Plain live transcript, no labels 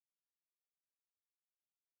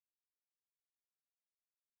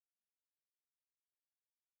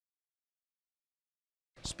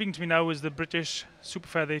Speaking to me now is the British super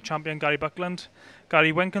featherweight champion Gary Buckland.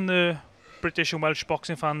 Gary, when can the British and Welsh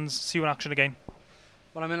boxing fans see you in action again?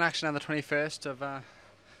 Well, I'm in action on the 21st of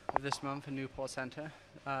this month in Newport Centre.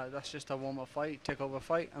 That's just a warm-up fight, takeover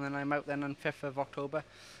fight, and then I'm out then on 5th of October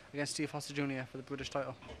against Steve Foster Jr. for the British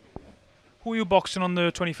title. Who are you boxing on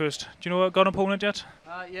the 21st? Do you know got an opponent yet?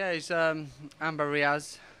 Yeah, he's Amber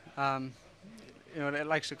Riaz. You know, it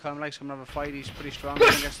likes to come have a fight. He's pretty strong,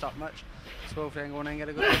 doesn't get stopped much. So hopefully I can go in and get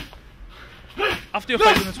a good one. After your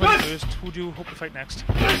fight on the 21st, who do you hope to fight next?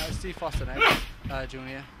 Steve Foster next,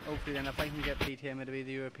 Jr. Hopefully then if I can beat him, it'll be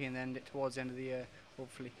the European then towards the end of the year,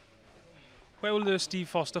 hopefully. Where will the Steve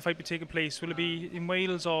Foster fight be taking place? Will it be in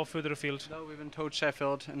Wales or further afield? No, we've been told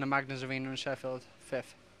Sheffield, in the Magnus Arena in Sheffield, 5th.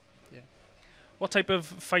 Yeah. What type of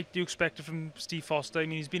fight do you expect from Steve Foster? I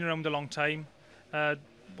mean, he's been around a long time.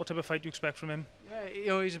 What type of fight do you expect from him? Yeah, you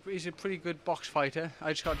know, he's a pretty good box fighter.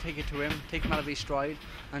 I just got to take it to him, take him out of his stride,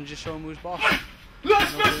 and just show him who's boss.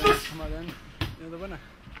 Come out then, you're the winner.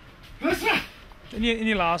 In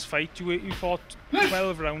your last fight, you fought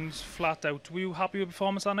 12 rounds flat out. Were you happy with the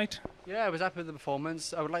performance that night? Yeah, I was happy with the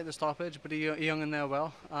performance. I would like the stoppage, but he hung in there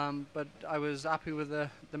well. But I was happy with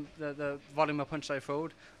the volume of punch I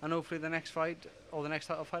throwed, and hopefully the next fight or the next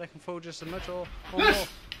title fight I can throw just as much or more.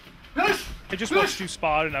 I just watched you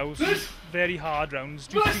spar now, so very hard rounds.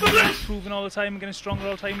 Do you think you're improving all the time and getting stronger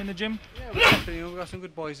all the time in the gym? Yeah, we've got some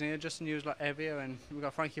good boys in here. Justin Hughes, like heavier, and we've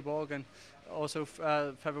got Frankie Borg, and also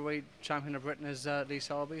featherweight champion of Britain is Lee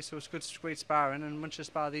Selby. So it's good, great sparring, and once you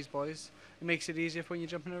spar these boys, it makes it easier for when you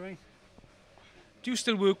jump in the ring. Do you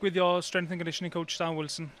still work with your strength and conditioning coach, Darren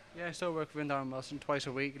Wilson? Yeah, I still work with Darren Wilson twice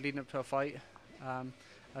a week, leading up to a fight.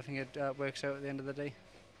 I think it works out at the end of the day.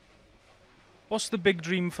 What's the big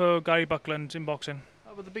dream for Gary Buckland in boxing?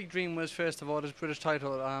 Well, the big dream was first of all his British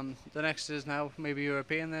title. The next is now maybe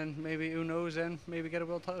European, then maybe who knows, then maybe get a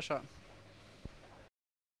world title shot.